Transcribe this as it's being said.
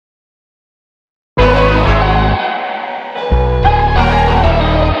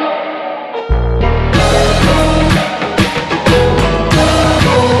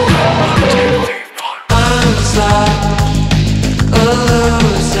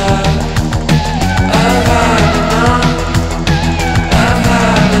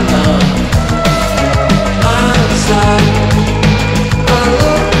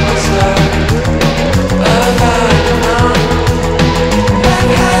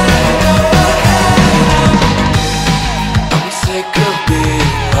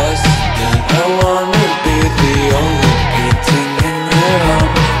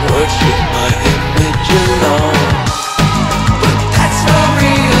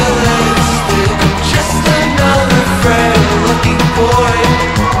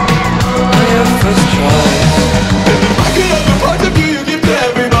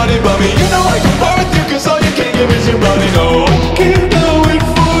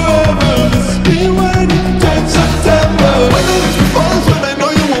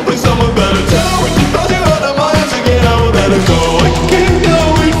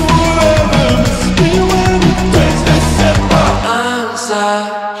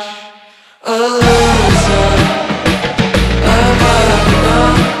such a loser. I've had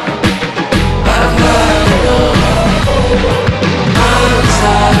enough. I've had enough. I'm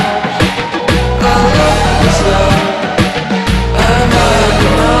such a loser. I've had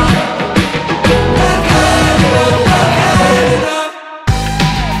enough. I've had enough. I've had enough.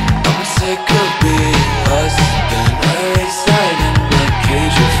 I'm sick of being less than outside in my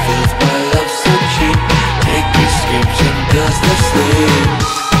cage of filth. My love's so cheap. Take prescription pills to sleep.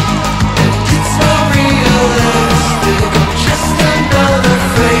 It's not realistic. I'm just another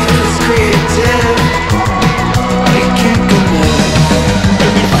faithless creative. I can't commit.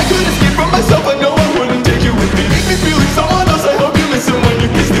 If I could escape from myself, I know I wouldn't take you with me. Make me feel like someone else. I hope you miss it when you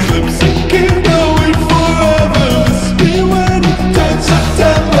kiss these lips. I can't wait forever. This be when it turns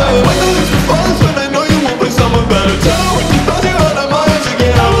September. When the leaves will fall is when I know you won't play someone better. Tell when you close your heart, I'm arms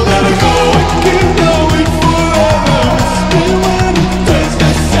again. I will let it go. I can't wait forever. This be when it turns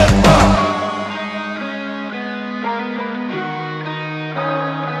December.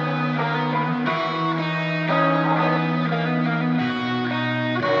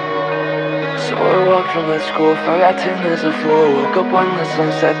 So I walked from the school, forgetting there's a floor. Woke up when the sun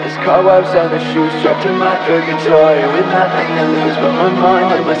set, there's cobwebs on the shoes. Trapped in my purgatory with nothing to lose but my mind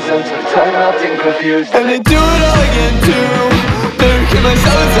and my sense of time melting confused. And they do it all again too. Barricade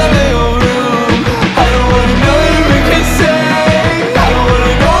myself inside my own room. I don't wanna know it